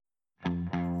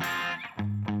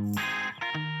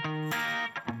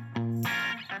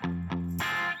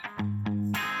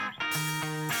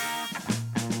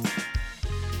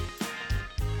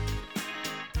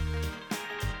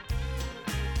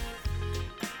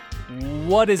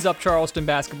What is up, Charleston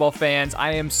basketball fans?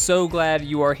 I am so glad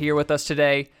you are here with us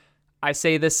today. I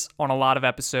say this on a lot of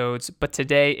episodes, but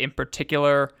today in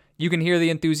particular, you can hear the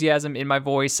enthusiasm in my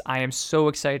voice. I am so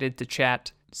excited to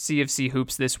chat CFC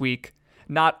hoops this week.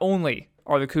 Not only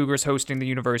are the Cougars hosting the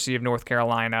University of North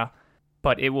Carolina,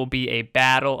 but it will be a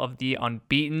battle of the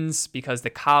unbeatens because the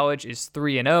college is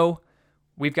 3-0.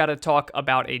 We've got to talk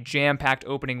about a jam-packed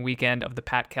opening weekend of the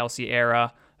Pat Kelsey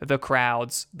era, the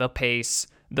crowds, the pace,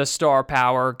 the star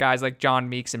power, guys like John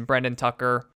Meeks and Brendan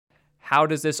Tucker. How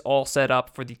does this all set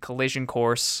up for the collision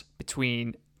course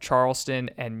between Charleston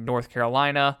and North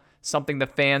Carolina, something the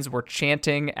fans were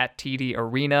chanting at TD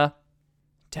Arena?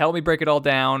 To help me break it all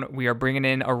down, we are bringing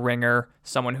in a ringer,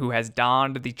 someone who has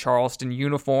donned the Charleston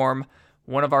uniform,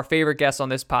 one of our favorite guests on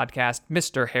this podcast,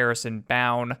 Mr. Harrison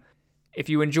Bown. If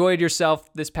you enjoyed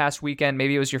yourself this past weekend,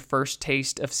 maybe it was your first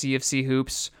taste of CFC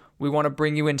hoops, we want to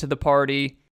bring you into the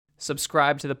party.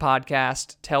 Subscribe to the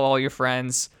podcast, tell all your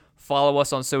friends, follow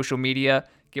us on social media,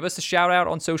 give us a shout out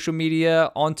on social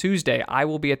media on Tuesday. I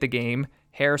will be at the game.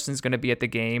 Harrison's going to be at the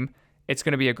game. It's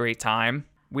going to be a great time.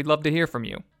 We'd love to hear from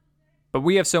you. But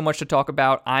we have so much to talk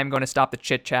about. I'm going to stop the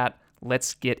chit chat.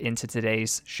 Let's get into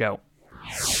today's show.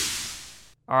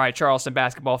 All right, Charleston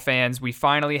basketball fans, we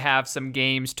finally have some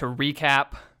games to recap.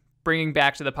 Bringing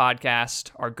back to the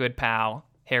podcast our good pal,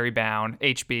 Harry Bown.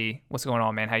 HB, what's going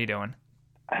on, man? How you doing?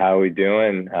 How we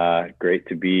doing? Great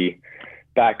to be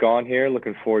back on here.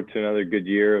 Looking forward to another good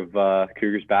year of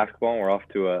Cougars basketball. We're off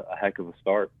to a heck of a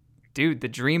start. Dude, the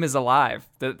dream is alive.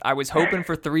 I was hoping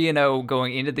for 3-0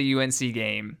 going into the UNC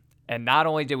game. And not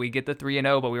only did we get the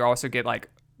 3-0, but we also get like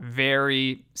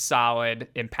very solid,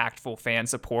 impactful fan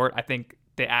support. I think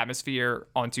the atmosphere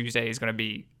on Tuesday is going to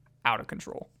be out of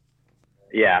control.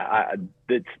 Yeah,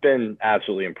 it's been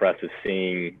absolutely impressive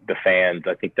seeing the fans.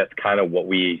 I think that's kind of what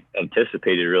we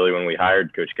anticipated really when we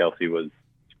hired Coach Kelsey, was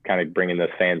kind of bringing those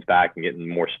fans back and getting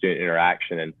more student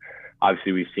interaction. And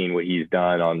obviously we've seen what he's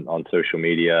done on social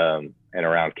media and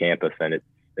around campus, and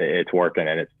it's working,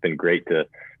 and it's been great to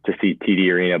see TD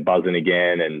Arena buzzing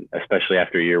again, and especially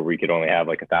after a year where we could only have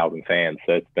like 1,000 fans.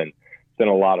 So it's been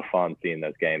a lot of fun seeing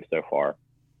those games so far.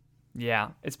 Yeah,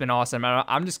 it's been awesome.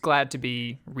 I'm just glad to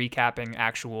be recapping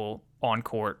actual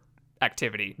on-court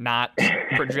activity, not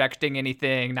projecting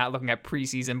anything, not looking at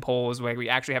preseason polls, where we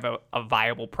actually have a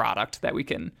viable product that we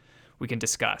can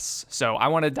discuss. So I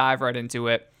want to dive right into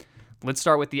it. Let's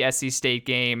start with the SC State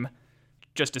game.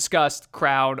 Just discussed,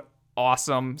 crowd,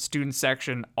 awesome. Student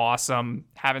section, awesome.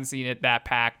 Haven't seen it that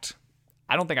packed.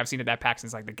 I don't think I've seen it that packed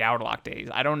since like the Gauderlock days.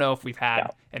 I don't know if we've had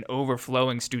an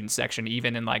overflowing student section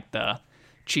even in like the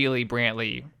Cheely,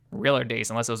 Brantley, Riller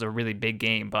days, unless it was a really big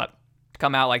game. But to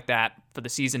come out like that for the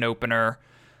season opener,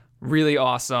 really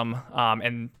awesome.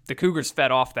 And the Cougars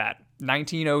fed off that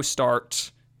 19-0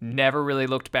 start, never really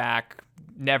looked back,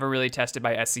 never really tested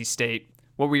by SC State.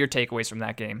 What were your takeaways from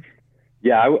that game?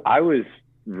 Yeah, I was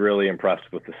really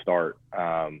impressed with the start.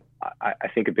 I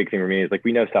think a big thing for me is, like,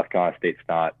 we know South Carolina State's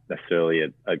not necessarily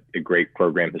a great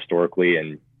program historically,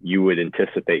 and you would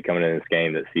anticipate coming in this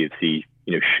game that CFC,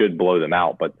 should blow them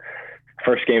out. But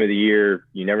first game of the year,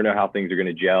 you never know how things are going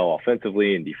to gel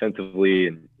offensively and defensively,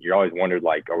 and you're always wondered,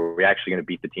 like, are we actually going to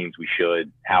beat the teams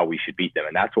how we should beat them?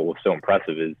 And that's what was so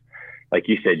impressive is, like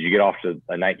you said, you get off to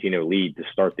a 19-0 lead to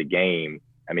start the game.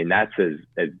 I mean, that's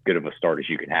as good of a start as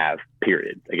you can have,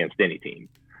 period, against any team.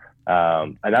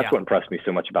 And that's what impressed me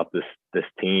so much about this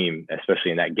team,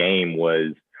 especially in that game,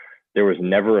 was there was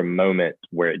never a moment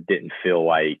where it didn't feel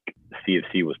like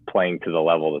CFC was playing to the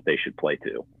level that they should play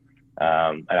to.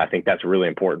 And I think that's really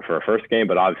important for a first game,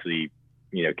 but obviously,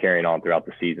 carrying on throughout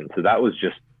the season. So that was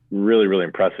just really, really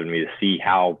impressive to me to see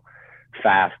how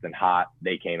fast and hot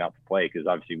they came out to play. Because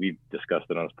obviously we've discussed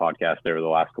it on this podcast over the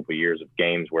last couple of years of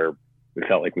games where we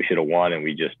felt like we should have won and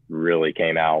we just really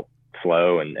came out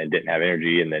slow and didn't have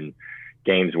energy. And then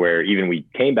games where even we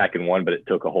came back and won, but it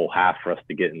took a whole half for us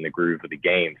to get in the groove of the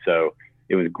game. So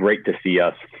it was great to see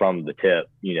us from the tip.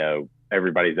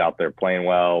 Everybody's out there playing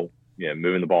well,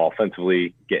 moving the ball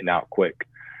offensively, getting out quick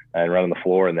and running the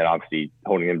floor, and then obviously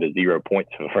holding them to 0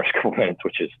 points for the first couple minutes,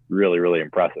 which is really, really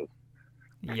impressive.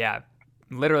 Yeah,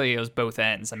 literally it was both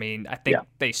ends. I mean, I think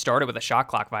they started with a shot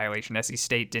clock violation. SC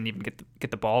State didn't even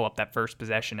get the ball up that first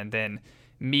possession, and then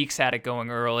Meeks had it going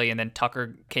early, and then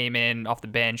Tucker came in off the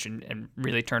bench and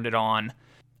really turned it on.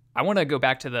 I want to go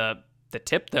back to the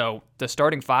tip, though. The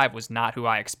starting five was not who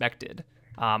I expected.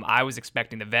 I was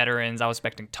expecting the veterans. I was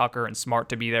expecting Tucker and Smart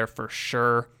to be there for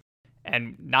sure.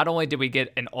 And not only did we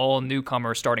get an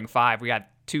all-newcomer starting five, we got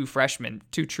two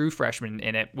true freshmen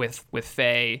in it with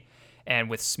Faye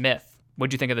and with Smith.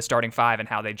 What'd you think of the starting five and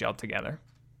how they gelled together?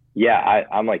 Yeah,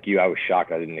 I'm like you. I was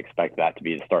shocked. I didn't expect that to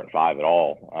be the starting five at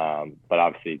all. But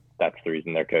obviously, that's the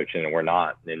reason they're coaching, and we're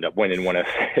not. End up winning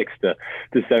 106 to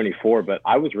 74. But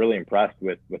I was really impressed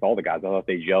with all the guys. I thought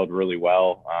they gelled really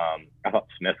well. I thought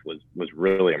Smith was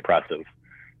really impressive,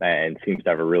 and seems to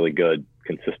have a really good,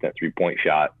 consistent 3-point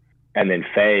shot. And then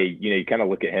Faye, you kind of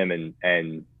look at him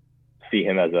and see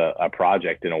him as a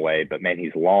project in a way. But man,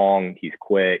 he's long, he's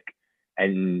quick,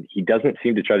 and he doesn't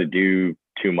seem to try to do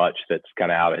too much that's kind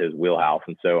of out of his wheelhouse.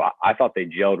 And so I thought they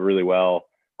gelled really well.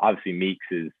 Obviously, Meeks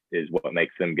is what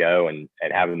makes them go, and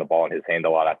having the ball in his hand a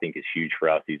lot, I think, is huge for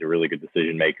us. He's a really good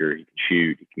decision maker. He can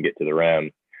shoot. He can get to the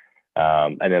rim.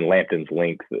 And then Lampton's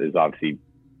length is obviously,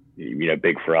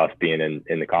 big for us being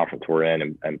in the conference we're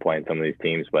in and playing some of these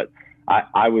teams. But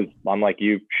I'm like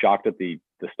you, shocked at the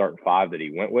starting five that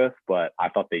he went with, but I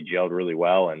thought they gelled really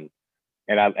well. And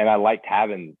I liked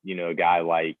having, a guy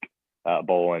like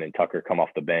Bolin and Tucker come off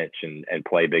the bench and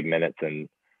play big minutes and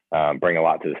bring a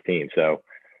lot to this team. So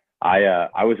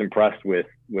I was impressed with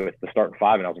the starting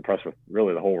five, and I was impressed with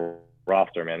really the whole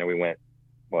roster, man. And we went,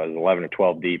 was 11 or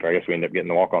 12 deep. I guess we ended up getting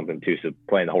the walk-ons in too, so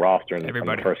playing the whole roster in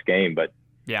the first game. But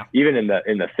yeah, even in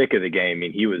the thick of the game, I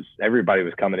mean, everybody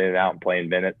was coming in and out and playing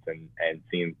minutes and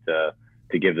seemed to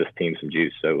give this team some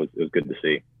juice. So it was good to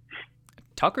see.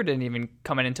 Tucker didn't even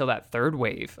come in until that third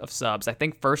wave of subs. I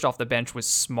think first off the bench was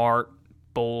Smart,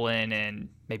 Bolin, and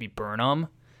maybe Burnham.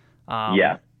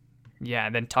 Yeah,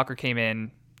 and then Tucker came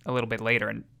in a little bit later.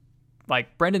 And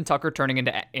like Brendan Tucker turning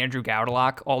into Andrew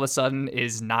Gaudelock all of a sudden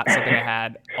is not something I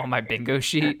had on my bingo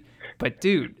sheet. But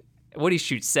dude, what do he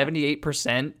shoot?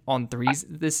 78% on threes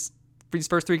these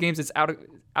first three games? It's out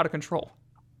of control.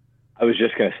 I was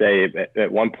just going to say,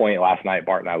 at one point last night,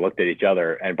 Bart and I looked at each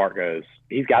other, and Bart goes,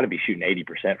 he's got to be shooting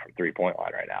 80% from 3-point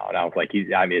line right now. And I was like,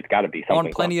 it's got to be something.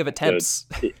 On plenty of attempts.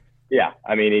 Yeah.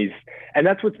 I mean, and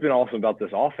that's what's been awesome about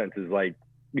this offense is, like,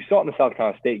 we saw it in the South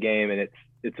Carolina State game, and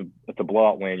it's a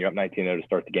blowout win. You're up 19-0 to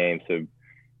start the game. So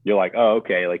you're like, oh,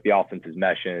 okay, like the offense is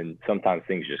meshing. Sometimes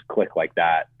things just click like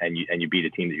that, and you beat a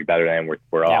team that you're better than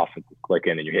where offense is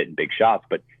clicking and you're hitting big shots.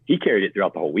 But he carried it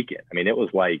throughout the whole weekend. I mean, it was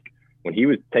like, when he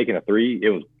was taking a three, it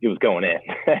was going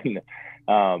in.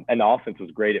 And the offense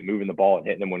was great at moving the ball and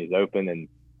hitting him when he's open. And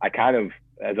I kind of,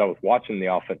 as I was watching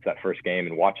the offense that first game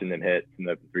and watching them hit some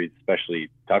open threes, especially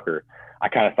Tucker, I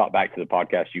kind of thought back to the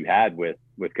podcast you had with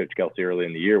Coach Kelsey early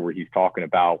in the year, where he's talking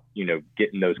about,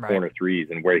 getting those corner threes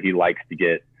and where he likes to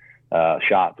get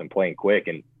shots and playing quick,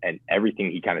 and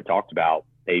everything he kind of talked about,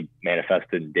 they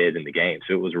manifested and did in the game.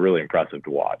 So it was really impressive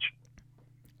to watch.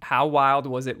 How wild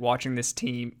was it watching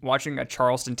a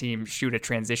Charleston team shoot a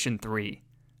transition three?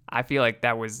 I feel like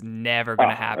that was never going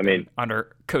to happen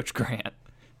under Coach Grant.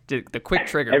 The quick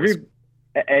trigger.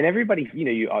 Everybody,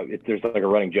 there's like a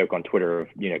running joke on Twitter of,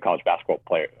 college basketball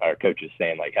coaches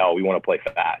saying like, "Oh, we want to play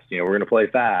fast. We're going to play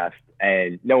fast,"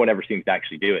 and no one ever seems to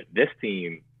actually do it. This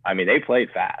team, I mean, they played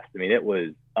fast. I mean, it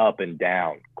was up and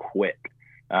down quick.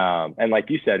 And like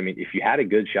you said, I mean, if you had a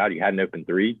good shot, you had an open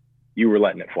three, you were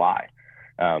letting it fly.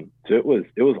 So it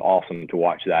was awesome to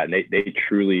watch that. And they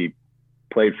truly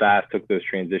played fast, took those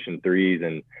transition threes.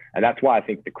 And that's why I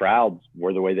think the crowds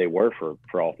were the way they were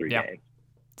for all three games.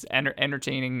 It's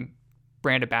entertaining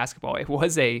brand of basketball. It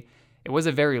was a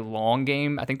very long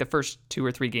game. I think the first 2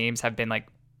 or 3 games have been, like,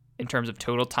 in terms of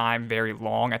total time, very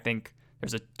long. I think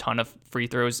there's a ton of free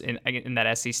throws in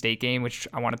that SC State game, which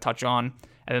I want to touch on.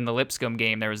 And then the Lipscomb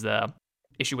game, there was the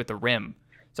issue with the rim.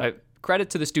 So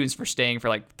credit to the students for staying for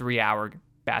like 3-hour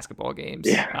basketball games.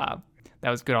 Yeah. That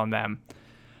was good on them.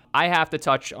 I have to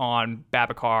touch on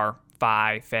Babacar,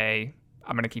 Faye.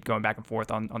 I'm going to keep going back and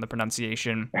forth on the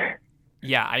pronunciation.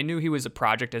 Yeah, I knew he was a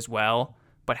project as well,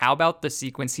 but how about the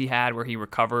sequence he had where he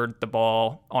recovered the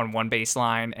ball on one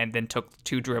baseline and then took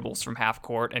 2 dribbles from half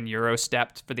court and Euro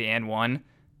stepped for the and one?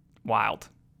 Wild.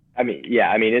 I mean,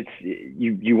 yeah, it's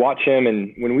you watch him,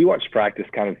 and when we watched practice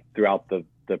kind of throughout the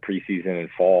preseason and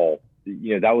fall,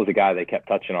 that was a guy they kept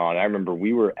touching on. I remember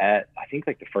we were at, I think,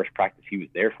 like the first practice he was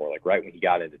there for, like right when he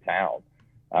got into town.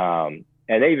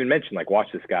 And they even mentioned, like, watch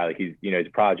this guy, like he's a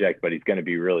project, but he's going to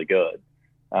be really good.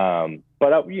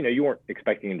 But you weren't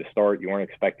expecting him to start. You weren't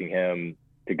expecting him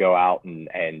to go out and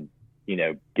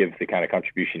give the kind of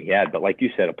contribution he had. But like you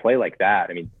said, a play like that,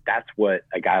 I mean, that's what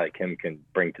a guy like him can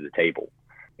bring to the table,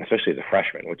 especially as a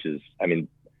freshman, which is, I mean,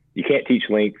 you can't teach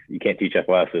length, you can't teach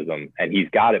athleticism, and he's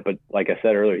got it. But like I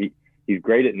said earlier, he's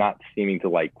great at not seeming to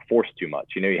like force too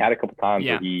much. He had a couple times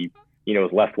where he,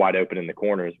 was left wide open in the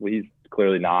corners. Well, he's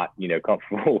clearly not,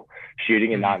 comfortable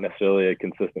shooting and not necessarily a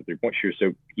consistent 3-point shooter.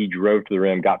 So he drove to the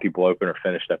rim, got people open, or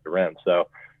finished at the rim. So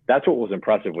that's what was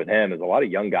impressive with him, is a lot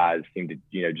of young guys seem to,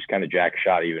 just kind of jack a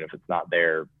shot, even if it's not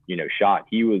their, shot.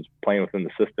 He was playing within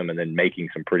the system and then making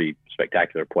some pretty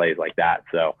spectacular plays like that.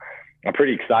 So I'm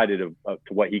pretty excited to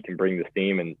what he can bring this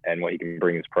team and what he can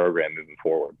bring this program moving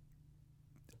forward.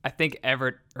 I think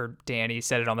Everett or Danny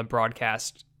said it on the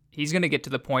broadcast. He's going to get to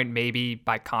the point maybe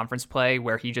by conference play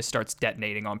where he just starts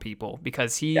detonating on people,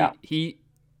 because he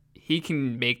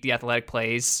can make the athletic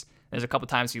plays. There's a couple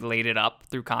times he laid it up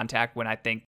through contact when I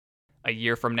think a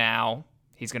year from now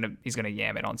he's gonna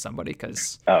yam it on somebody,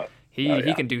 because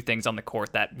he can do things on the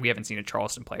court that we haven't seen a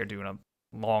Charleston player do in a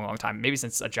long time, maybe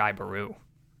since Ajay Baru.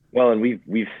 Well, and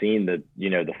we've seen the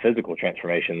physical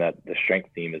transformation that the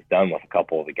strength team has done with a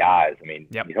couple of the guys. I mean,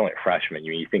 He's only a freshman.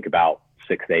 You think about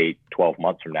 6, 8, 12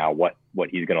 months from now, what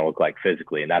he's going to look like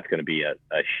physically, and that's going to be a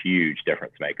huge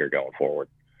difference maker going forward.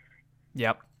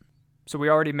 Yep. So we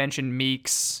already mentioned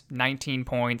Meeks, 19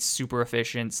 points, super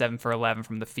efficient, 7 for 11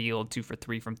 from the field, 2 for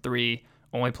 3 from 3,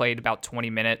 only played about 20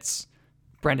 minutes.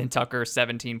 Brendan Tucker,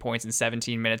 17 points in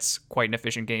 17 minutes, quite an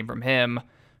efficient game from him,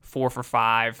 4 for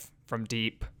 5 from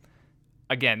deep.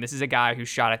 Again, this is a guy who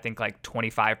shot, I think, like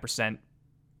 25%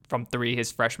 from 3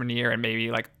 his freshman year and maybe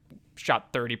like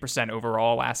shot 30%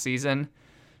 overall last season.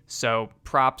 So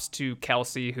props to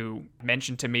Kelsey, who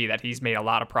mentioned to me that he's made a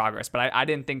lot of progress, but I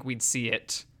didn't think we'd see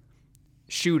it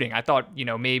shooting. I thought,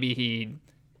 maybe he'd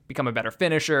become a better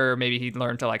finisher, maybe he'd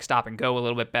learn to like stop and go a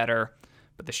little bit better,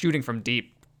 but the shooting from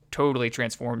deep totally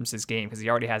transforms his game because he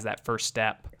already has that first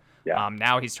step. Yeah.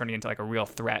 Now he's turning into like a real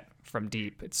threat from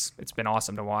deep. It's been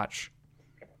awesome to watch.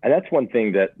 And that's one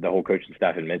thing that the whole coaching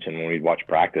staff had mentioned when we'd watch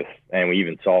practice, and we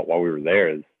even saw it while we were there,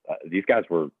 is these guys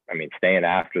were, staying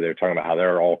after. They were talking about how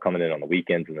they're all coming in on the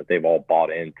weekends and that they've all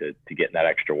bought into getting that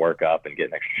extra work up and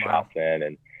getting extra shots in.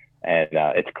 And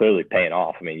it's clearly paying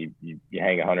off. I mean, you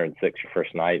hang 106 your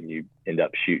first night and you end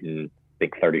up shooting, I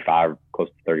think, 35, close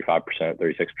to 35%,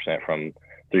 36% from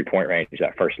 3-point range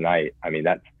that first night. I mean,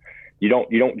 that's, you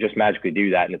don't just magically do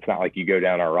that. And it's not like you go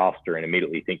down our roster and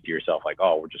immediately think to yourself like,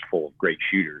 oh, we're just full of great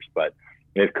shooters, but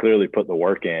they've clearly put the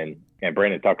work in. And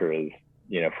Brandon Tucker is,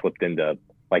 flipped into,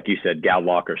 like you said, Gal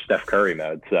Locker, Steph Curry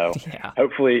mode. So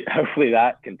hopefully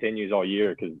that continues all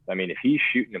year. Cause if he's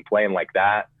shooting and playing like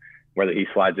that, whether he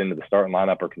slides into the starting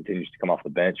lineup or continues to come off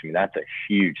the bench, that's a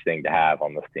huge thing to have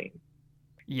on this team.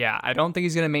 Yeah, I don't think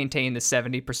he's going to maintain the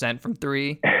 70% from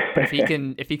 3. But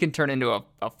if he can turn into a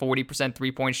 40%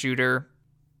 3-point shooter,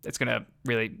 it's going to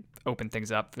really open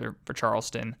things up for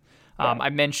Charleston. I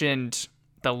mentioned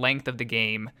the length of the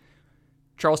game.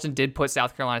 Charleston did put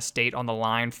South Carolina State on the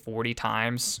line 40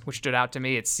 times, which stood out to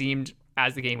me. It seemed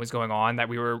as the game was going on that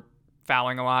we were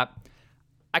fouling a lot.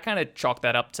 I kind of chalked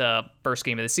that up to first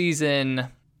game of the season.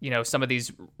 Some of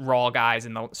these raw guys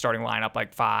in the starting lineup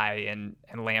like Phi and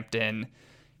Lampton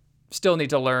still need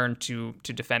to learn to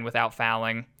defend without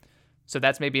fouling. So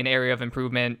that's maybe an area of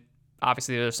improvement.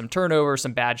 Obviously, there's some turnovers,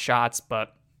 some bad shots,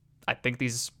 but I think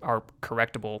these are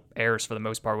correctable errors for the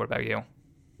most part. What about you?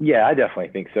 Yeah, I definitely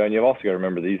think so. And you've also got to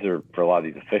remember, these are, for a lot of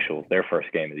these officials, their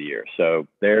first game of the year. So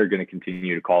they're going to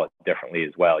continue to call it differently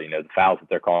as well. The fouls that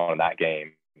they're calling in that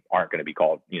game aren't going to be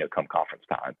called, come conference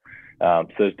time.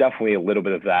 So there's definitely a little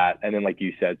bit of that. And then, like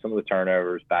you said, some of the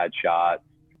turnovers, bad shots,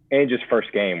 and just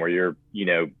first game where you're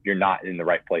not in the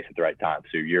right place at the right time.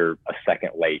 So you're a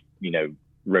second late,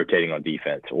 rotating on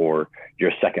defense, or you're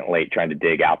a second late trying to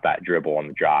dig out that dribble on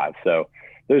the drive. So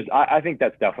I think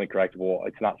that's definitely correctable.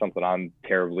 It's not something I'm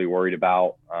terribly worried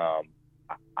about.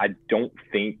 I don't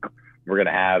think we're going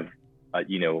to have,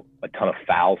 a ton of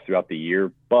fouls throughout the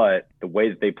year, but the way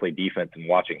that they play defense and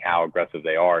watching how aggressive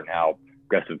they are and how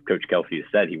aggressive Coach Kelsey has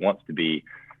said he wants to be,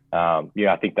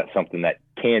 I think that's something that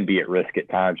can be at risk at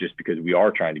times, just because we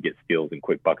are trying to get steals and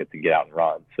quick buckets and get out and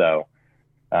run. So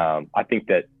I think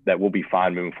that we'll be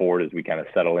fine moving forward as we kind of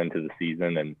settle into the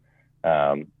season, and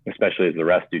especially as the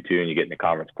rest do too, and you get into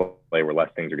conference play where less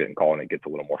things are getting called and it gets a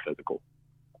little more physical.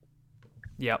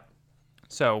 Yep.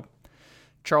 So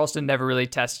Charleston never really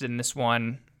tested in this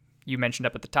one. You mentioned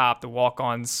up at the top, the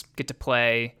walk-ons get to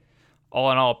play.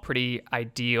 All in all, pretty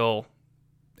ideal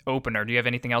opener. Do you have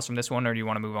anything else from this one, or do you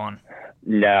want to move on?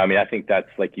 No, I think that's,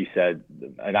 like you said,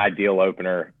 an ideal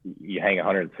opener. You hang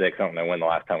 106. I don't know when the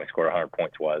last time we scored 100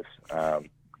 points was.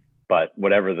 But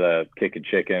whatever the kick and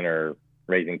chicken or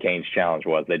Raising Cane's challenge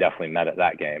was, they definitely met at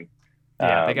that game.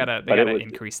 Yeah, they gotta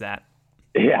increase that.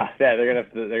 Yeah, they're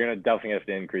gonna definitely have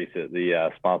to increase it.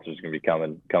 The sponsors are gonna be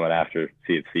coming after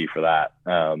CFC for that.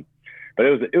 But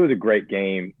it was a great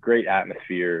game, great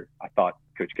atmosphere. I thought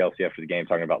Coach Kelsey, after the game,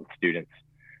 talking about the students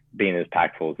being as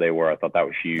tactful as they were, I thought that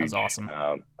was huge. That was awesome.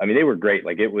 They were great.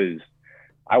 Like, it was,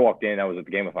 I walked in, I was at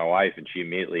the game with my wife, and she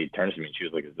immediately turns to me and she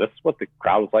was like, "Is this what the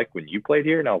crowd was like when you played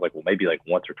here?" And I was like, "Well, maybe like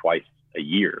once or twice a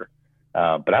year."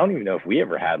 But I don't even know if we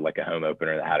ever had like a home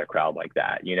opener that had a crowd like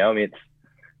that. I mean, it's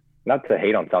not to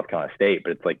hate on South Carolina State,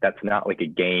 but it's like that's not like a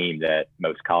game that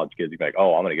most college kids would be like,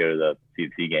 "Oh, I'm going to go to the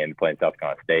CC game and play in South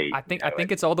Carolina State." I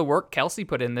think it's all the work Kelsey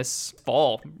put in this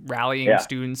fall, rallying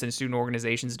students and student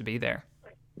organizations to be there.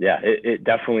 Yeah, it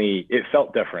definitely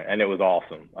felt different, and it was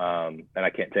awesome. And I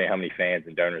can't tell you how many fans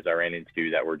and donors I ran into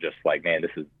that were just like, "Man,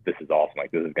 this is awesome! Like,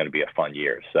 this is going to be a fun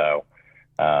year." So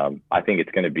I think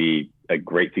it's going to be a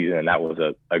great season, and that was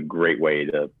a great way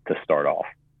to start off.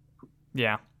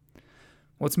 Yeah.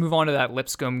 Let's move on to that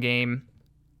Lipscomb game.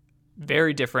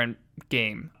 Very different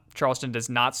game. Charleston does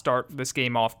not start this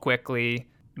game off quickly.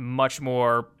 Much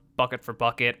more bucket for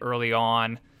bucket early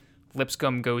on.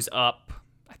 Lipscomb goes up,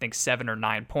 I think, 7 or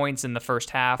 9 points in the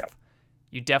first half. Yep.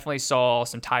 You definitely saw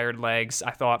some tired legs, I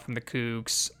thought, from the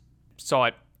Cougs. Saw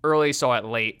it early, saw it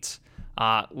late.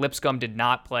 Lipscomb did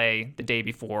not play the day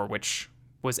before, which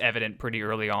was evident pretty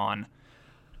early on.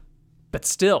 But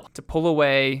still, to pull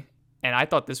away, and I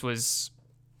thought this was,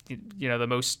 the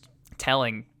most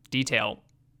telling detail.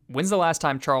 When's the last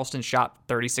time Charleston shot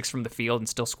 36 from the field and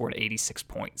still scored 86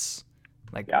 points?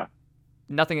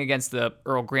 Nothing against the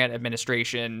Earl Grant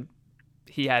administration.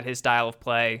 He had his style of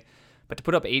play. But to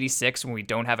put up 86 when we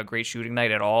don't have a great shooting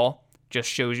night at all just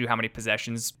shows you how many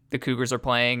possessions the Cougars are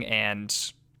playing,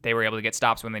 and they were able to get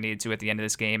stops when they needed to at the end of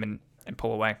this game and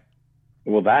pull away.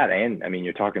 Well, that, and I mean,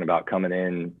 you're talking about coming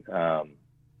in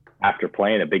after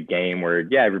playing a big game where,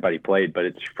 everybody played, but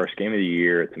it's your first game of the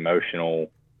year. It's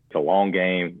emotional. It's a long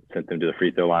game. Sent them to the free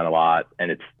throw line a lot,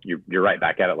 and you're right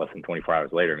back at it less than 24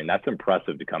 hours later. I mean, that's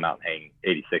impressive to come out and hang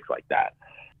 86 like that.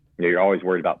 You're always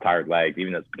worried about tired legs,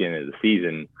 even at the beginning of the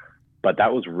season, but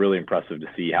that was really impressive to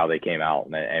see how they came out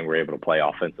and were able to play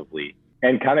offensively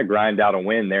and kind of grind out a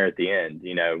win there at the end.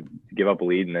 Give up a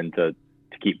lead and then to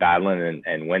keep battling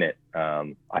and win it.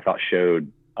 I thought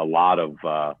showed a lot of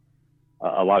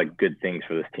good things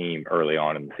for this team early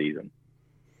on in the season.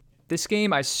 This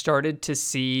game, I started to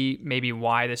see maybe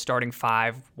why the starting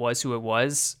five was who it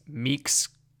was. Meeks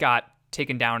got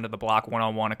taken down to the block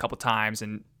one-on-one a couple times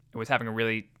and was having a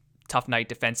really tough night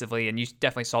defensively, and you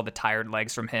definitely saw the tired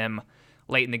legs from him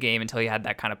late in the game until he had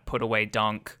that kind of put-away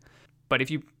dunk. But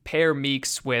if you pair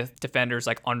Meeks with defenders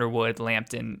like Underwood,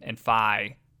 Lampton, and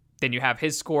Phi, then you have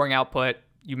his scoring output.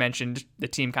 You mentioned the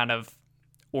team kind of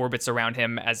orbits around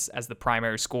him as the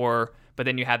primary scorer, but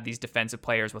then you have these defensive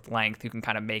players with length who can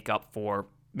kind of make up for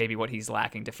maybe what he's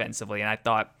lacking defensively. And I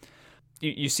thought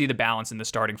you see the balance in the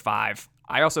starting five.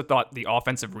 I also thought the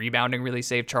offensive rebounding really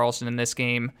saved Charleston in this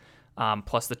game,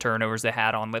 plus the turnovers they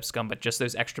had on Lipscomb, but just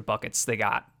those extra buckets they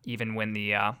got, even when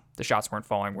the shots weren't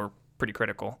falling, were pretty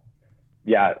critical.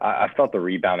 Yeah, I felt the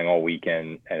rebounding all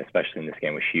weekend, and especially in this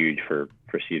game, was huge for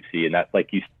CFC. And that's, like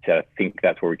you said, I think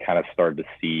that's where we kind of started to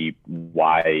see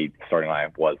why the starting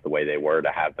lineup was the way they were, to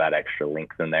have that extra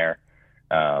length in there.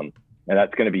 And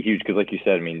that's going to be huge because, like you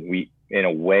said, I mean, we, in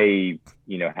a way,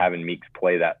 having Meeks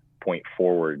play that point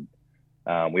forward,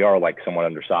 we are like somewhat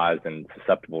undersized and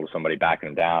susceptible to somebody backing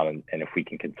them down. And if we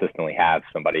can consistently have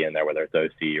somebody in there, whether it's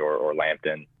OC or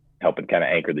Lampton, helping kind of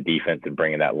anchor the defense and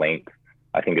bringing that length,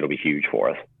 I think it'll be huge for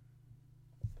us.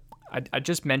 I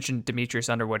just mentioned Demetrius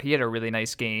Underwood. He had a really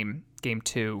nice game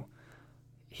 2.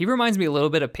 He reminds me a little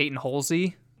bit of Peyton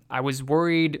Holsey. I was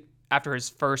worried after his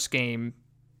first game,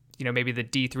 maybe the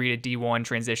D3 to D1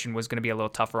 transition was going to be a little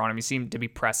tougher on him. He seemed to be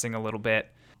pressing a little bit.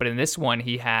 But in this one,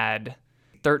 he had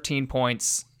 13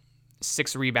 points,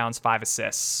 6 rebounds, 5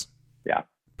 assists. Yeah.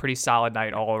 Pretty solid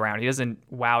night all around. He doesn't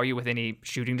wow you with any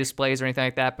shooting displays or anything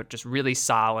like that, but just really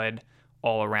solid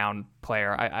all-around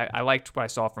player. I liked what I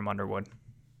saw from Underwood.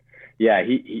 Yeah,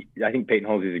 I think Peyton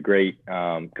Holsey is a great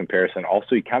comparison.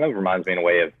 Also, he kind of reminds me in a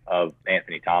way of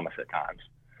Anthony Thomas at times.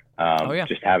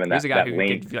 Just having that, he's a guy that who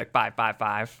length. could be like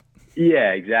 5'5".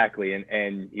 Yeah, exactly.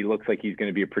 And he looks like he's going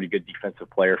to be a pretty good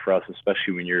defensive player for us,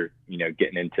 especially when you're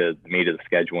getting into the meat of the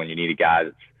schedule and you need a guy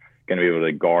that's going to be able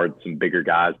to guard some bigger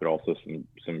guys, but also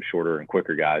some shorter and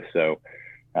quicker guys. So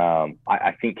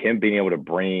I think him being able to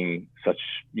bring such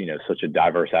a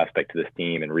diverse aspect to this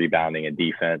team and rebounding and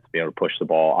defense, being able to push the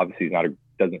ball. Obviously, he's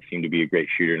doesn't seem to be a great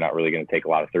shooter, not really going to take a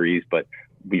lot of threes, but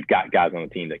we've got guys on the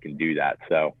team that can do that.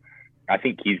 So I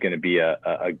think he's going to be a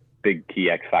big key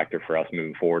X factor for us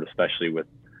moving forward, especially with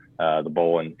the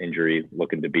Bolin injury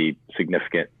looking to be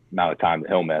significant amount of time that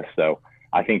he'll miss. So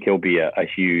I think he'll be a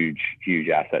huge, huge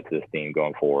asset to this team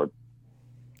going forward.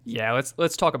 Yeah,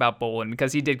 let's talk about Bolin,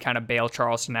 because he did kind of bail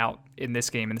Charleston out in this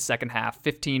game in the second half.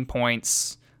 15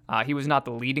 points. He was not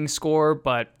the leading scorer,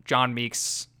 but John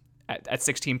Meeks at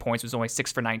 16 points, was only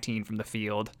 6 for 19 from the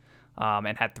field,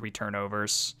 and had 3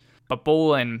 turnovers. But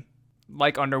Bolin,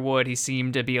 like Underwood, he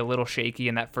seemed to be a little shaky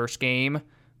in that first game.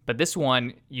 But this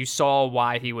one, you saw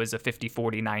why he was a 50,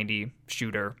 40, 90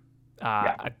 shooter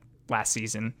last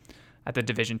season at the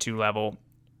Division II level.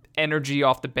 Energy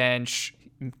off the bench,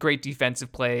 great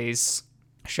defensive plays,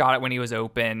 shot it when he was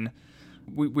open.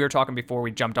 We were talking before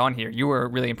we jumped on here. You were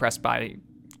really impressed by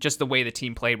just the way the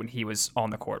team played when he was on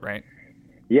the court, right?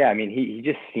 Yeah, I mean, he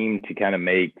just seemed to kind of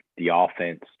make the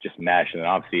offense just mesh. And then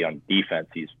obviously on defense,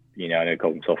 he's, I know he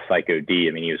calls himself Psycho D.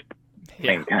 I mean, he was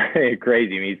playing kind of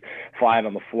crazy. I mean, he's flying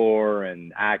on the floor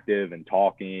and active and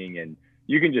talking. And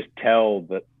you can just tell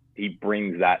that he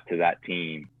brings that to that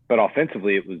team. But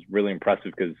offensively, it was really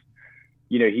impressive because,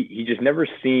 he just never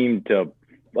seemed to,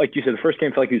 like you said, the first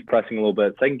game felt like he was pressing a little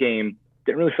bit. Second game,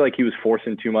 didn't really feel like he was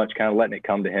forcing too much, kind of letting it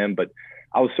come to him. But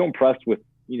I was so impressed with,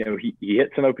 he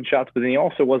hit some open shots, but then he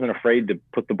also wasn't afraid to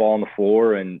put the ball on the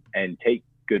floor and take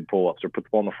good pull-ups or put the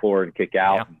ball on the floor and kick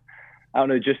out. Yeah. I don't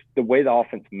know, just the way the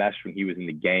offense meshed when he was in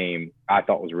the game, I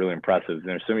thought was really impressive. And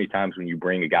there's so many times when you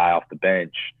bring a guy off the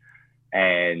bench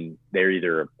and they're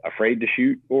either afraid to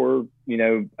shoot or,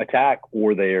 attack,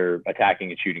 or they're attacking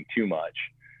and shooting too much.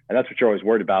 And that's what you're always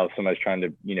worried about if somebody's trying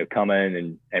to, come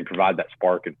in and provide that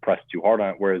spark and press too hard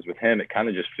on it. Whereas with him, it kind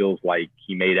of just feels like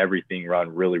he made everything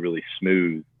run really, really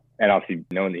smooth. And obviously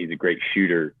knowing that he's a great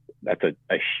shooter, that's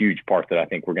a huge part that I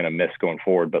think we're going to miss going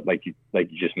forward. But like you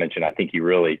just mentioned, I think he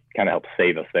really kind of helped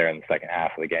save us there in the second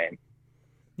half of the game.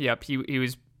 Yep, he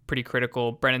was pretty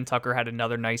critical. Brennan Tucker had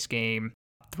another nice game,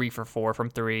 3 for 4 from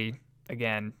 3.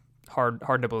 Again, hard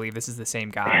to believe this is the same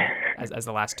guy as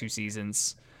the last 2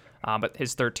 seasons. But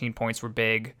his 13 points were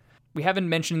big. We haven't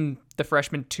mentioned the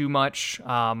freshmen too much.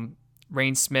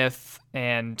 Rain Smith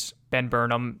and Ben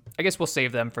Burnham. I guess we'll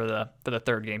save them for the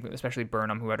third game, especially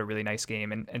Burnham, who had a really nice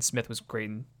game, and Smith was great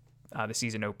in the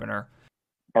season opener.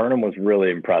 Burnham was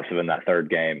really impressive in that third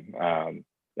game.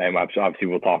 And obviously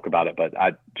we'll talk about it, but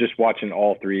just watching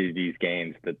all 3 of these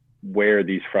games, that where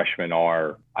these freshmen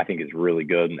are, I think is really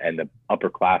good. And the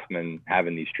upperclassmen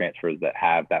having these transfers that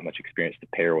have that much experience to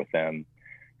pair with them,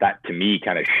 that to me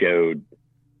kind of showed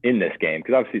in this game,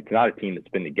 because obviously it's not a team that's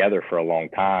been together for a long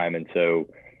time. And so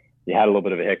you had a little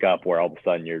bit of a hiccup where all of a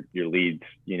sudden your leads,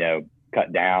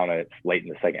 cut down and it's late in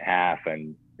the second half.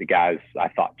 And the guys, I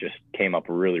thought, just came up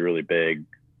really, really big,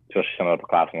 especially some of the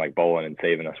upperclassmen like Bolin and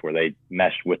saving us, where they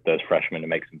meshed with those freshmen to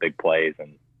make some big plays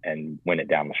and win it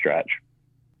down the stretch.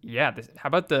 Yeah. How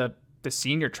about the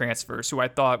senior transfers, who I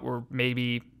thought were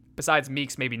maybe, besides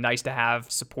Meeks, maybe nice to have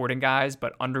supporting guys,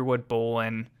 but Underwood,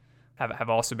 Bolin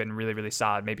have also been really, really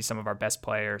solid. Maybe some of our best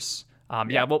players.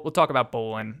 We'll talk about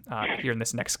Bolin here in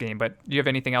this next game. But do you have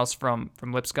anything else from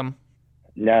Lipscomb?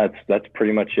 No, that's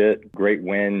pretty much it. Great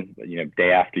win,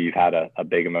 day after you've had a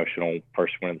big emotional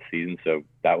first win of the season. So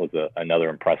that was another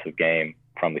impressive game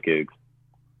from the Cougs.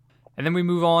 And then we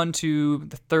move on to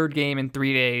the third game in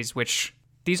 3 days, which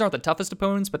these aren't the toughest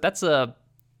opponents, but that's a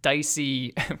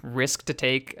dicey risk to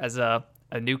take as a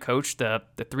new coach. The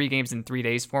 3 games in 3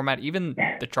 days format, even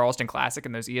the Charleston Classic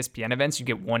and those ESPN events, you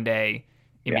get 1 day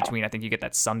in between. I think you get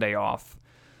that Sunday off.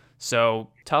 So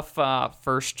tough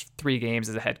first 3 games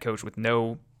as a head coach with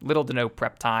little to no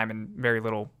prep time and very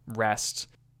little rest.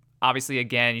 Obviously,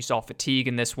 again, you saw fatigue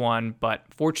in this one, but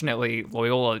fortunately,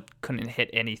 Loyola couldn't hit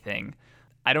anything.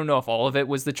 I don't know if all of it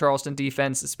was the Charleston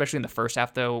defense, especially in the first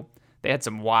half, though. They had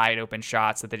some wide open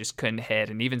shots that they just couldn't hit,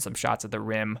 and even some shots at the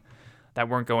rim that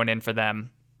weren't going in for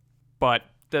them. But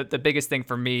the biggest thing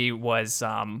for me was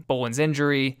Bolin's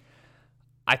injury.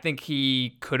 I think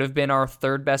he could have been our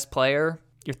third best player.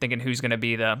 You're thinking who's going to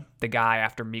be the guy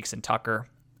after Meeks and Tucker.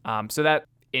 So that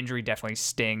injury definitely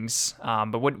stings.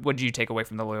 But what did you take away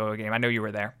from the Loyola game? I know you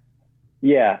were there.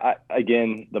 Yeah,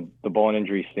 again, the Bolin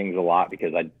injury stings a lot,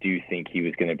 because I do think he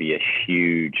was going to be a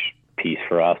huge piece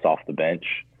for us off the bench.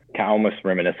 Kind of almost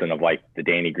reminiscent of like the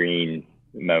Danny Green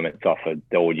moments off of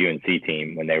the old UNC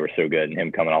team when they were so good, and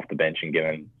him coming off the bench and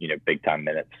giving, big time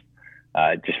minutes.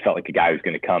 It just felt like a guy who's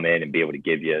going to come in and be able to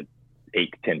give you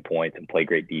 8 to 10 points and play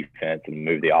great defense and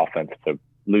move the offense. So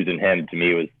losing him to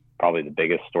me was probably the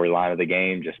biggest storyline of the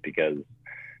game, just because it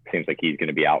seems like he's going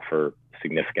to be out for a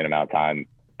significant amount of time,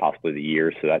 possibly the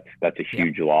year. So that's a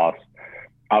huge loss.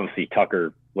 Obviously,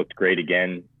 Tucker looked great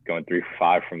again, going 3 for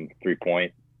 5 from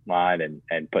 3-point line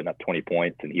and putting up 20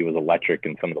 points. And he was electric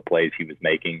in some of the plays he was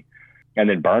making. And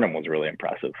then Burnham was really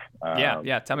impressive.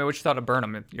 Yeah. Tell me what you thought of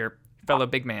Burnham, your fellow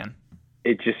big man.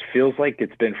 It just feels like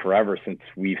it's been forever since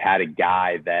we've had a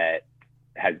guy that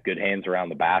has good hands around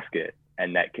the basket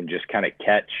and that can just kind of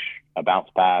catch a bounce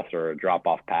pass or a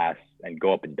drop-off pass and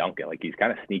go up and dunk it. Like, he's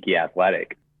kind of sneaky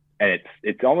athletic. And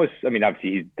it's almost, I mean,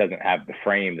 obviously he doesn't have the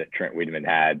frame that Trent Wiedemann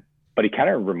had, but he kind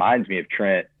of reminds me of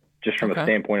Trent just from a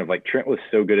standpoint of like Trent was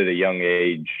so good at a young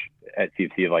age at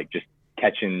CFC of like just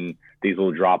catching these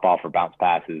little drop off or bounce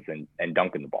passes and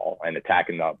dunking the ball and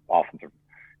attacking the offensive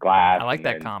glass. I like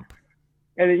that comp.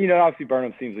 And, you know, obviously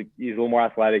Burnham seems like he's a little more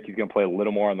athletic. He's going to play a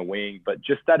little more on the wing, but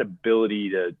just that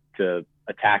ability to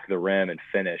attack the rim and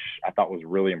finish, I thought was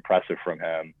really impressive from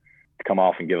him to come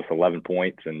off and give us 11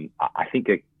 points. And I think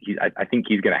he's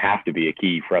going to have to be a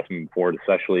key for us moving forward,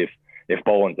 especially if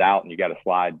Bolin's out and you got to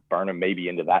slide Burnham maybe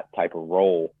into that type of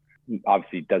role.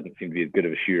 Obviously doesn't seem to be as good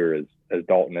of a shooter as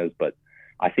Dalton is, but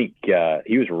I think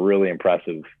he was really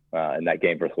impressive in that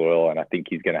game versus Loyola, and I think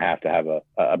he's going to have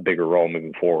a bigger role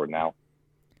moving forward now.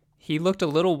 He looked a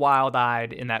little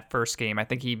wild-eyed in that first game. I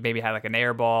think he maybe had like an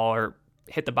air ball or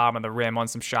hit the bottom of the rim on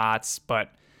some shots,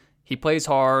 but he plays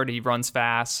hard, he runs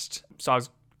fast, so I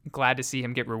was glad to see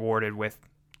him get rewarded with,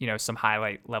 you know, some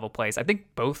highlight level plays. I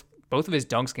think both of his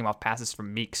dunks came off passes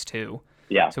from Meeks too.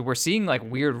 Yeah. So we're seeing like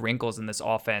weird wrinkles in this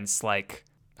offense, like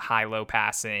high-low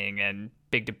passing and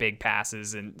big-to-big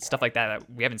passes and stuff like that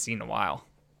we haven't seen in a while.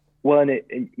 Well,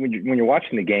 and when you're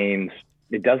watching the games,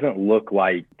 it doesn't look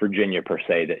like Virginia per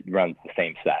se that runs the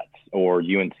same sets or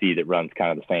UNC that runs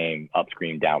kind of the same up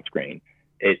screen, down screen.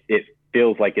 It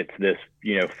feels like it's this,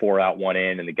 you know, 4 out, 1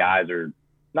 in, and the guys are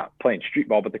not playing street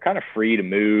ball, but they're kind of free to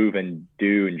move and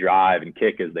do and drive and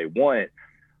kick as they want.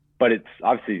 But it's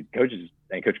obviously coaches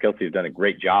and Coach Kelsey have done a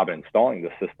great job in installing the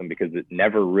system because it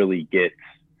never really gets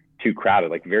too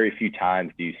crowded. Like very few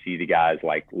times do you see the guys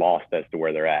like lost as to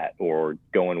where they're at or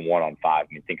going 1-on-5. I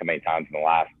mean, think how many times in the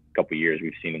last couple of years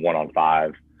we've seen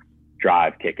 1-on-5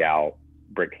 drive, kick out,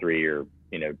 brick three, or,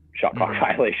 you know, shot clock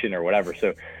violation or whatever.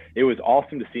 So it was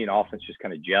awesome to see an offense just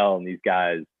kind of gel and these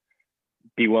guys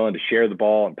be willing to share the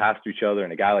ball and pass to each other.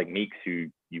 And a guy like Meeks, who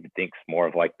you would think is more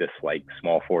of like this like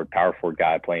small forward, power forward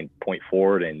guy playing point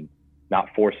forward and not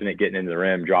forcing it, getting into the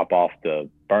rim, drop off to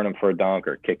Burnham for a dunk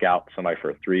or kick out somebody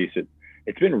for a three. So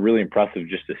it's been really impressive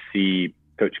just to see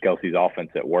Coach Kelsey's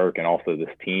offense at work and also this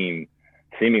team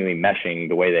seemingly meshing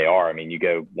the way they are. I mean, you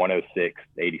go 106,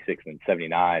 86, and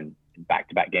 79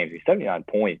 back-to-back games. 79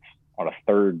 points on a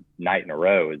third night in a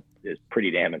row is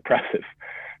pretty damn impressive.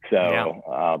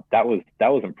 So that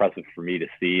was impressive for me to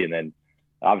see. And then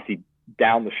obviously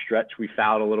down the stretch, we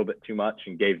fouled a little bit too much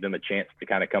and gave them a chance to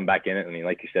kind of come back in it. I mean,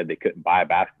 like you said, they couldn't buy a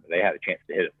basket. They had a chance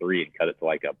to hit a three and cut it to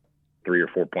like a 3 or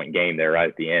 4 point game there right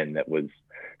at the end that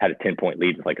had a 10-point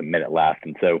lead with like a minute left.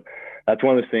 And so that's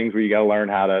one of those things where you got to learn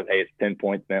how to, hey, it's 10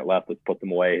 points, minute left, let's put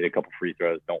them away, hit a couple free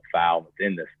throws, don't foul, it's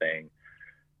in this thing.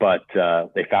 But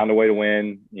they found a way to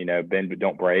win, you know, bend but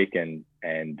don't break, and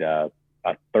a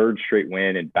third straight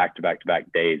win in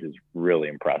back-to-back-to-back days is really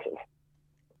impressive.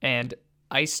 And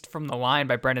iced from the line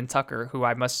by Brendan Tucker, who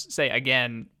I must say,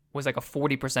 again, was like a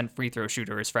 40% free throw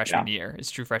shooter his freshman year,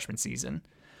 his true freshman season.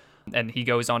 And he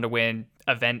goes on to win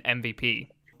event MVP.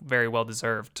 Very well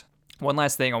deserved. One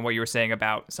last thing on what you were saying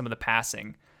about some of the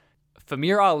passing.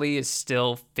 Famir Ali is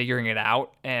still figuring it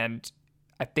out, and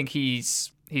I think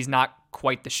he's not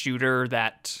quite the shooter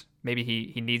that maybe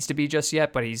he needs to be just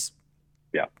yet, but he's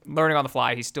learning on the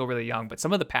fly. He's still really young, but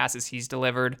some of the passes he's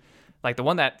delivered, like the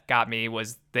one that got me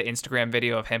was the Instagram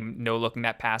video of him no-looking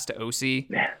that pass to OC.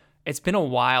 It's been a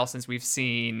while since we've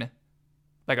seen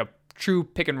like a true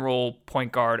pick and roll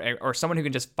point guard or someone who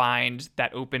can just find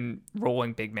that open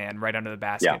rolling big man right under the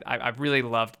basket. I've really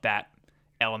loved that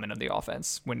element of the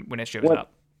offense when it shows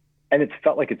up. And it's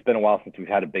felt like it's been a while since we've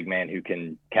had a big man who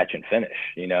can catch and finish.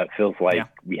 You know, it feels like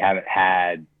we haven't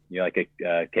had, you know, like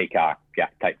a K-Cock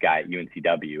type guy at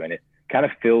UNCW. And it kind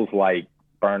of feels like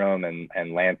Burnham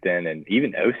and Lampton and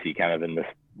even OC kind of in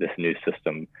this new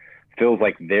system feels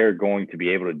like they're going to be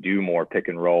able to do more pick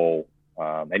and roll.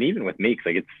 And even with Meeks,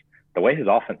 like it's the way his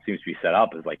offense seems to be set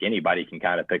up is like anybody can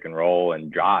kind of pick and roll and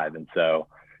drive. And so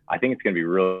I think it's going to be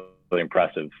really, really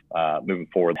impressive moving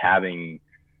forward, having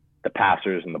the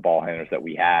passers and the ball handlers that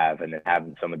we have, and then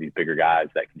having some of these bigger guys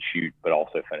that can shoot but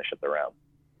also finish at the rim.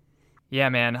 Yeah,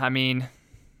 man. I mean,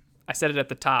 I said it at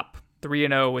the top.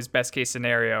 3-0 was best case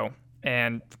scenario,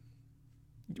 and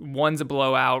 1's a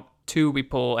blowout, 2 we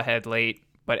pull ahead late,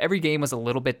 but every game was a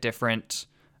little bit different.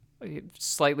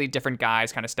 Slightly different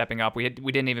guys kind of stepping up. We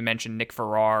didn't even mention Nick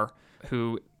Farrar,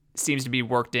 who seems to be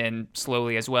worked in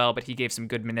slowly as well, but he gave some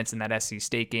good minutes in that SC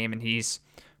State game, and he's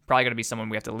probably going to be someone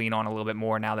we have to lean on a little bit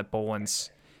more now that Bolin's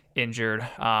injured.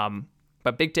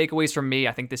 But big takeaways from me,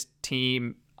 I think this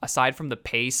team, aside from the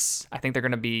pace, I think they're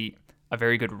going to be a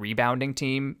very good rebounding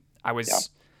team. I was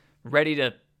ready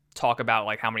to talk about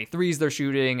like how many threes they're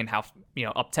shooting and how, you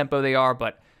know, up tempo they are,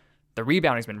 but the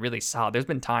rebounding's been really solid. There's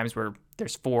been times where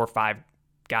there's 4 or 5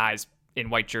 guys in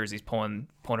white jerseys pulling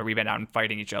a rebound out and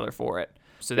fighting each other for it.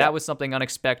 So that was something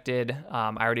unexpected.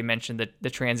 I already mentioned the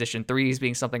transition threes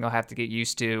being something I'll have to get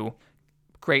used to.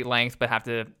 Great length, but have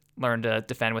to learn to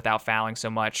defend without fouling so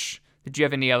much. Did you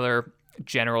have any other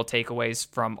general takeaways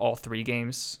from all 3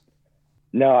 games?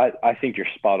 No, I think you're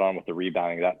spot on with the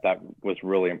rebounding. That was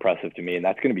really impressive to me, and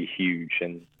that's going to be huge.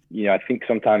 And, I think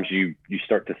sometimes you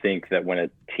start to think that when a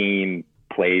team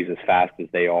plays as fast as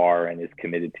they are and is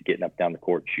committed to getting up down the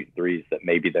court and shooting threes, that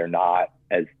maybe they're not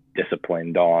as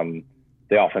disciplined on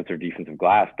the offensive or defensive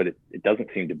glass, but it doesn't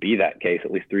seem to be that case,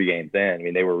 at least 3 games in. I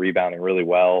mean, they were rebounding really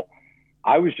well.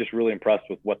 I was just really impressed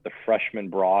with what the freshmen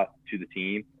brought to the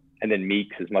team. And then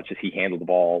Meeks, as much as he handled the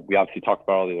ball, we obviously talked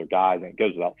about all the other guys, and it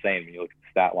goes without saying, when you look at the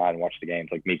stat line and watch the games,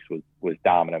 like Meeks was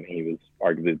dominant. He was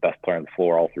arguably the best player on the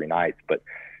floor all 3 nights. But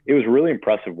it was really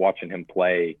impressive watching him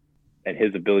play and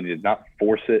his ability to not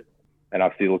force it. And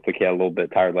obviously it looked like he had a little bit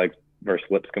of tired legs versus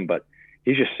Lipscomb, but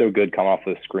he's just so good coming off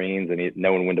of the screens and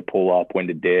knowing when to pull up, when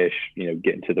to dish,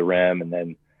 getting to the rim. And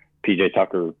then Brendan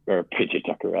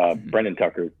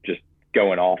Tucker just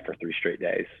going off for 3 straight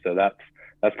days. So that's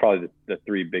probably the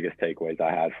 3 biggest takeaways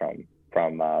I had from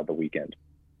the weekend.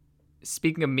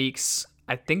 Speaking of Meeks,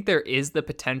 I think there is the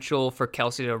potential for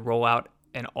Kelsey to roll out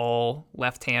an all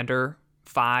left-hander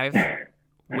 5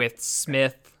 with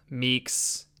Smith,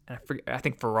 Meeks, and I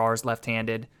think Farrar's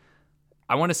left-handed.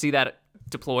 I want to see that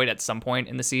deployed at some point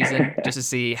in the season just to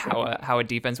see how a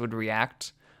defense would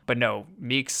react. But no,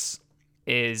 Meeks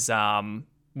is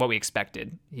what we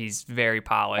expected. He's very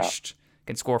polished,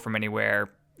 can score from anywhere,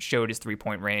 showed his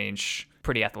 3-point range,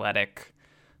 pretty athletic.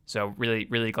 So really,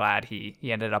 really glad he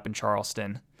ended up in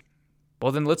Charleston.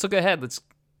 Well, then let's look ahead. Let's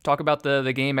talk about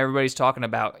the game everybody's talking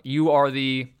about. You are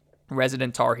the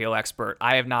resident Tar Heel expert.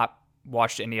 I have not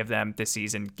watched any of them this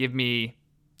season. Give me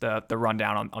the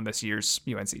rundown on this year's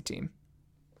UNC team.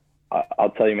 I'll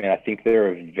tell you, man, I think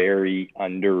they're a very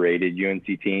underrated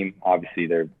UNC team. Obviously,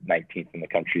 they're 19th in the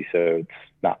country, so it's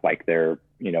not like they're,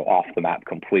 off the map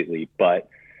completely. But,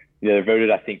 they're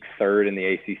voted, I think, 3rd in the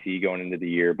ACC going into the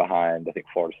year behind, I think,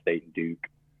 Florida State and Duke.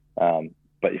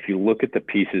 But if you look at the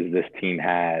pieces this team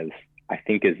has, I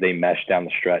think as they mesh down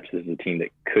the stretch, this is a team that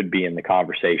could be in the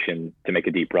conversation to make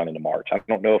a deep run into March. I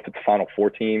don't know if it's a Final Four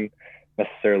team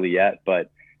necessarily yet, but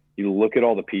you look at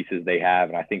all the pieces they have,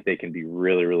 and I think they can be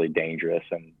really, really dangerous.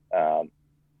 And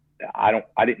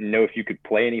I didn't know if you could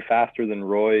play any faster than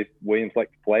Roy Williams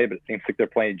likes to play, but it seems like they're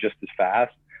playing just as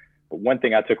fast. But one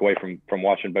thing I took away from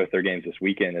watching both their games this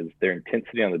weekend is their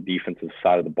intensity on the defensive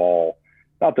side of the ball.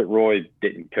 Not that Roy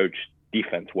didn't coach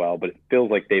defense well, but it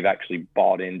feels like they've actually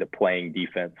bought into playing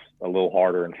defense a little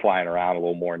harder and flying around a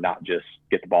little more, not just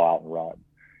get the ball out and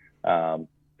run.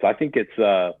 So I think it's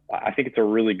a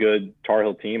really good Tar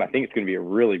Heel team. I think it's going to be a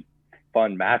really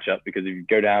fun matchup because if you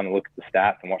go down and look at the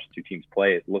stats and watch the 2 teams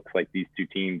play, it looks like these 2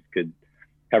 teams could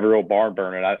have a real barn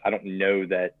burner. I don't know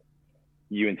that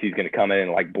UNC is going to come in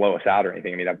and blow us out or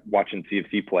anything. I mean, I'm watching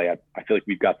CFC play. I feel like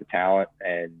we've got the talent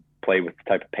and play with the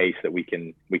type of pace that we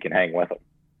can hang with them.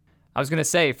 I was going to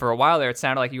say, for a while there, it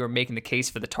sounded like you were making the case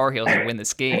for the Tar Heels to win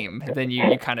this game. Then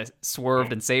you kind of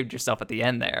swerved and saved yourself at the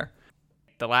end there.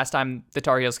 The last time the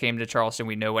Tar Heels came to Charleston,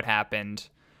 we know what happened.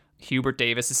 Hubert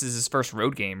Davis, this is his first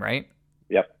road game, right?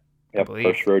 Yep.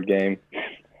 First road game.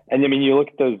 And I mean, you look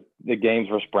at the games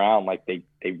versus Brown,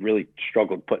 they really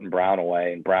struggled putting Brown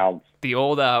away, and Brown's the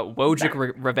old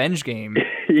Wojcik revenge game.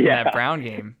 Yeah, that Brown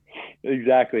game.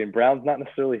 Exactly, and Brown's not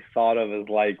necessarily thought of as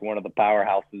one of the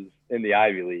powerhouses in the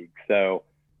Ivy League. So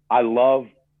I love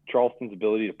Charleston's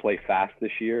ability to play fast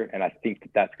this year, and I think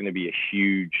that's going to be a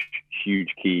huge,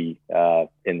 huge key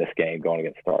in this game going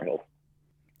against Tar Heels.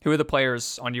 Who are the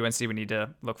players on UNC we need to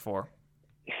look for?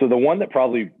 So the one that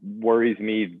probably worries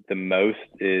me the most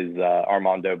is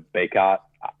Armando Bacot.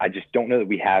 I just don't know that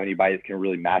we have anybody that can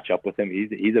really match up with him.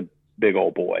 He's a big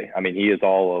old boy. I mean, he is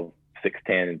all of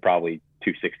 6'10" and probably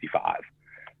 265.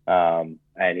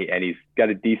 And he's got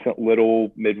a decent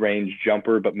little mid-range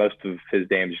jumper, but most of his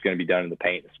damage is going to be done in the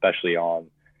paint, especially on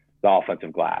the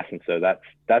offensive glass. And so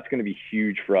that's going to be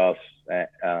huge for us.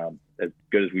 As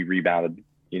good as we rebounded,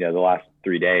 the last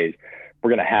 3 days, we're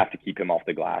going to have to keep him off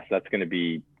the glass. That's going to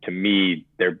be, to me,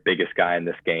 their biggest guy in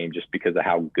this game, just because of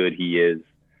how good he is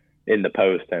in the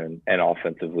post and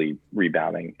offensively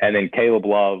rebounding. And then Caleb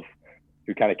Love,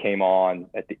 who kind of came on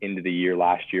at the end of the year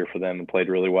last year for them and played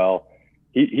really well.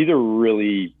 He's a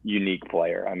really unique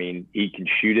player. I mean, he can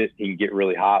shoot it, he can get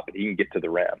really hot, but he can get to the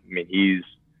rim. I mean, he's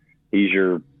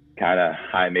your kind of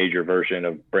high major version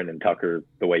of Brendan Tucker,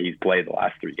 the way he's played the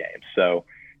last 3 games. So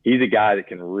he's a guy that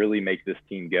can really make this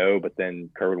team go. But then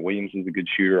Kerwin Williams is a good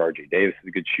shooter. R.J. Davis is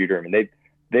a good shooter. I mean,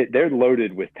 they're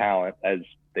loaded with talent, as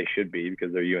they should be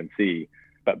because they're UNC.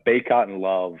 But Bacot and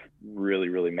Love really,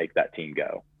 really make that team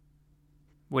go.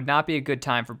 Would not be a good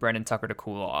time for Brendan Tucker to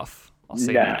cool off. I'll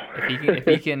say No. that. If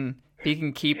he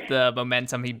can keep the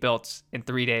momentum he built in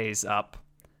 3 days up,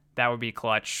 that would be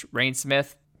clutch. Rain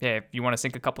Smith, yeah, if you want to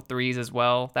sink a couple threes as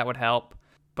well, that would help.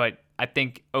 But I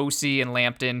think OC and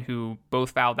Lampton, who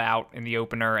both fouled out in the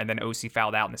opener, and then OC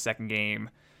fouled out in the second game,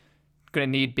 going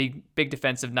to need big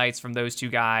defensive nights from those two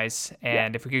guys.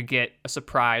 And if we could get a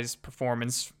surprise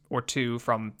performance or two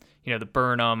from, the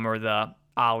Burnham or the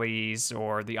Ollies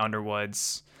or the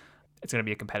Underwoods, it's going to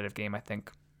be a competitive game, I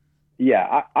think.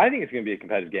 Yeah, I think it's going to be a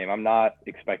competitive game. I'm not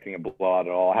expecting a blowout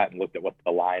at all. I haven't looked at what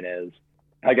the line is.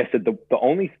 Like I said,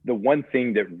 the one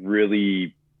thing that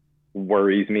really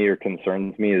worries me or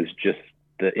concerns me is just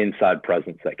the inside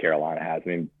presence that Carolina has. I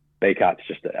mean, Bacot's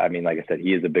like I said,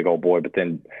 he is a big old boy, but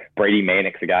then Brady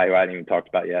Manick's a guy who I hadn't even talked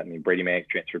about yet. I mean, Brady Manick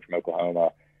transferred from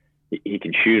Oklahoma. He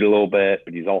can shoot a little bit,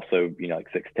 but he's also, like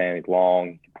 6'10", he's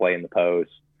long, can play in the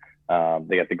post.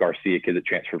 They got the Garcia kid that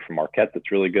transferred from Marquette that's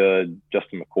really good.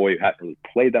 Justin McCoy, who hadn't really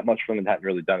played that much for them and hadn't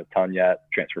really done a ton yet,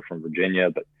 transferred from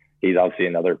Virginia, but he's obviously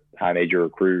another high major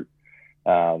recruit.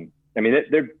 I mean,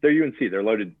 they're UNC. They're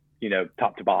loaded,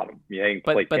 top to bottom.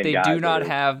 But they do not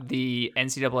have the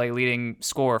NCAA leading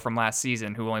scorer from last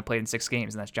season who only played in 6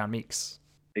 games, and that's John Meeks.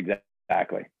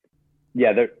 Exactly.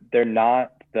 Yeah, they're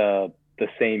not the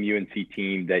same UNC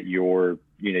team that you're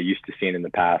used to seeing in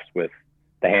the past with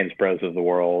the Hansbroughs of the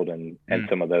world and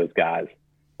some of those guys.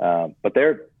 But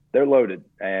they're loaded,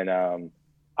 and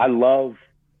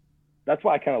that's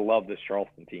why I kind of love this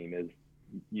Charleston team is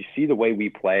you see the way we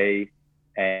play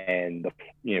and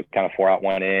the kind of 4 out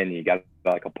 1 in. You got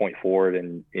like a point forward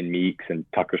in Meeks, and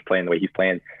Tucker's playing the way he's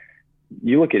playing.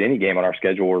 You look at any game on our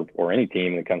schedule or any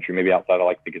team in the country, maybe outside of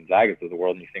like the Gonzagas of the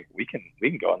world, and you think we can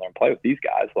go in there and play with these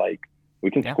guys. Like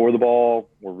we can score the ball.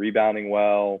 We're rebounding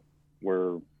well.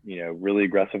 We're really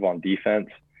aggressive on defense.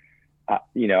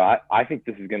 I think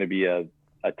this is going to be a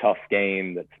tough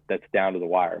game that's down to the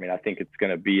wire. I mean, I think it's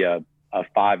going to be a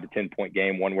 5 to 10 point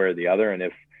game one way or the other. And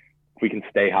if we can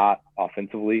stay hot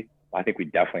offensively, I think we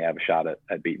definitely have a shot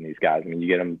at beating these guys. I mean, you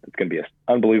get them, it's going to be an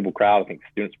unbelievable crowd. I think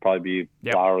students will probably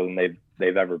be louder than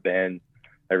they've ever been.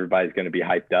 Everybody's going to be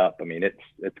hyped up. I mean,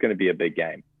 it's going to be a big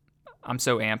game. I'm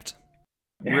so amped.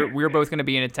 We're both going to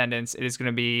be in attendance. It is going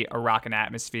to be a rocking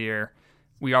atmosphere.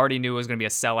 We already knew it was going to be a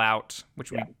sellout,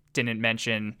 which we didn't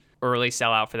mention, early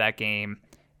sellout for that game.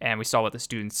 And we saw what the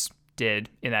students did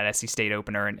in that SC State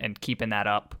opener and keeping that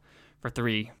up for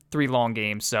three long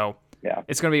games. So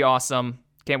it's going to be awesome.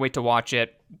 Can't wait to watch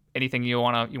it. Anything you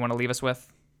want to leave us with?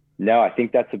 No, I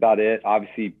think that's about it.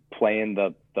 Obviously, playing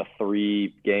the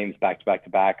 3 games back to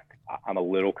back, I'm a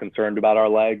little concerned about our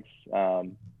legs.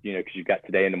 Because you've got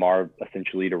today and tomorrow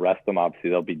essentially to rest them.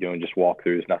 Obviously, they'll be doing just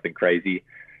walkthroughs, nothing crazy.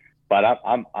 But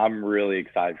I'm really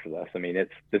excited for this. I mean,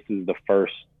 this is the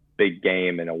first big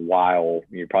game in a while.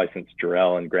 Probably since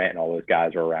Jarrell and Grant and all those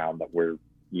guys are around that we're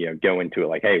go into it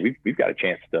like, hey, we've got a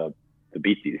chance to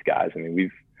beat these guys. I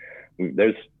mean,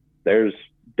 there's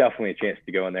definitely a chance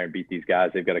to go in there and beat these guys.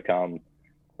 They've got to come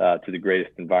to the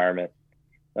greatest environment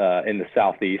in the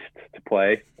Southeast to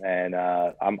play, and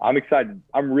I'm excited.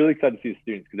 I'm really excited to see the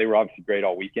students because they were obviously great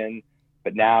all weekend.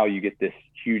 But now you get this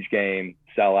huge game,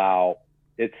 sell out.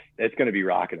 It's going to be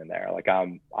rocking in there. Like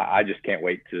I just can't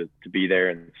wait to be there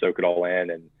and soak it all in.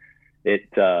 And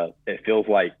it feels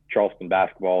like Charleston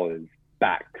basketball is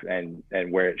back and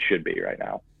where it should be right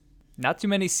now. Not too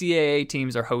many CAA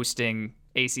teams are hosting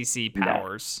ACC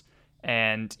powers,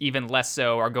 and even less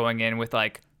so are going in with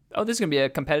like, oh, this is going to be a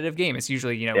competitive game. It's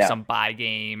usually, some bye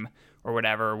game or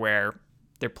whatever where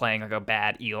they're playing like a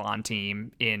bad Elon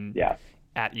team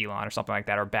at Elon or something like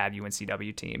that, or a bad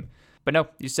UNCW team. But no,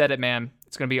 you said it, man.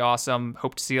 It's going to be awesome.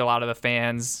 Hope to see a lot of the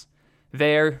fans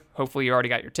there. Hopefully you already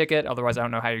got your ticket. Otherwise, I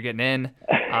don't know how you're getting in.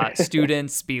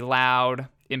 Students, be loud,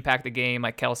 impact the game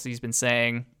like Kelsey's been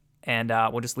saying. And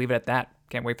we'll just leave it at that.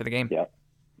 Can't wait for the game. Yeah,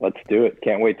 let's do it.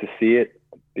 Can't wait to see it.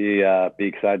 Be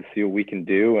excited to see what we can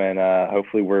do. And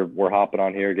hopefully we're hopping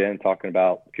on here again talking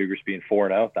about Cougars being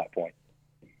 4-0 at that point.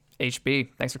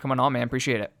 HB, thanks for coming on, man.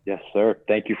 Appreciate it. Yes, sir.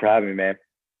 Thank you for having me, man.